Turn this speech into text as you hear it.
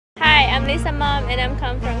I'm Lisa Mom and I'm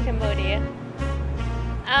come from Cambodia.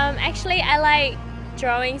 Actually, I like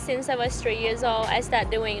drawing since I was 3 years old. I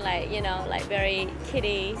started doing like very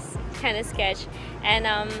kiddie kind of sketch, and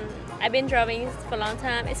I've been drawing for a long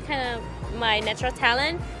time. It's kind of my natural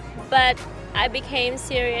talent, but I became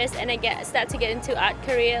serious and I started to get into art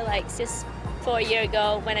career like just 4 years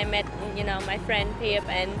ago when I met my friend Pip,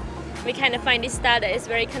 and we kind of find this style that is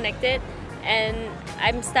very connected, and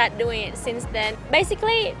I'm start doing it since then.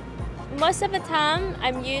 Basically, most of the time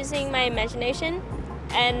I'm using my imagination,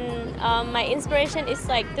 and my inspiration is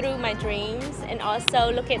like through my dreams, and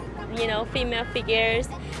also look at female figures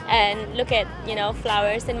and look at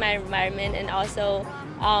flowers in my environment, and also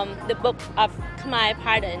the book of Khmer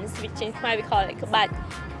patterns, which in Khmer we call it kabat,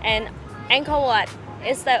 and Angkor Wat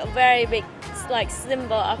is a very big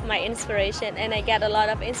symbol of my inspiration, and I get a lot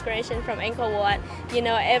of inspiration from Angkor Wat.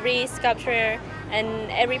 Every sculpture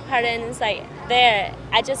and every pattern is like there.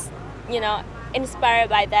 I just inspired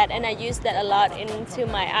by that, and I use that a lot into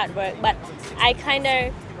my artwork, but I kind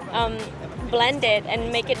of blend it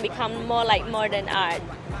and make it become more like modern art.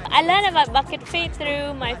 I learned about bucket feet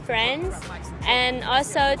through my friends and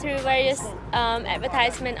also through various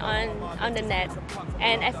advertisements on the net,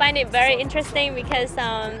 and I find it very interesting because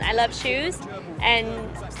I love shoes, and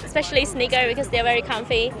especially sneakers because they're very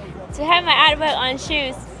comfy. To have my artwork on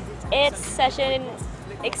shoes, it's such an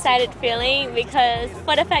excited feeling, because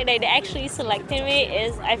for the fact that they actually selected me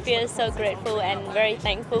I feel so grateful and very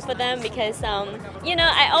thankful for them, because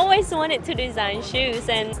I always wanted to design shoes,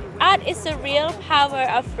 and art is a real power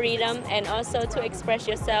of freedom and also to express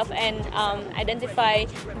yourself and identify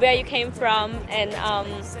where you came from, and how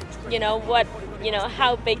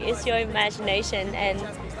big is your imagination, and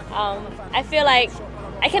I feel like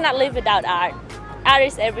I cannot live without art. Art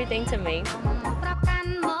is everything to me.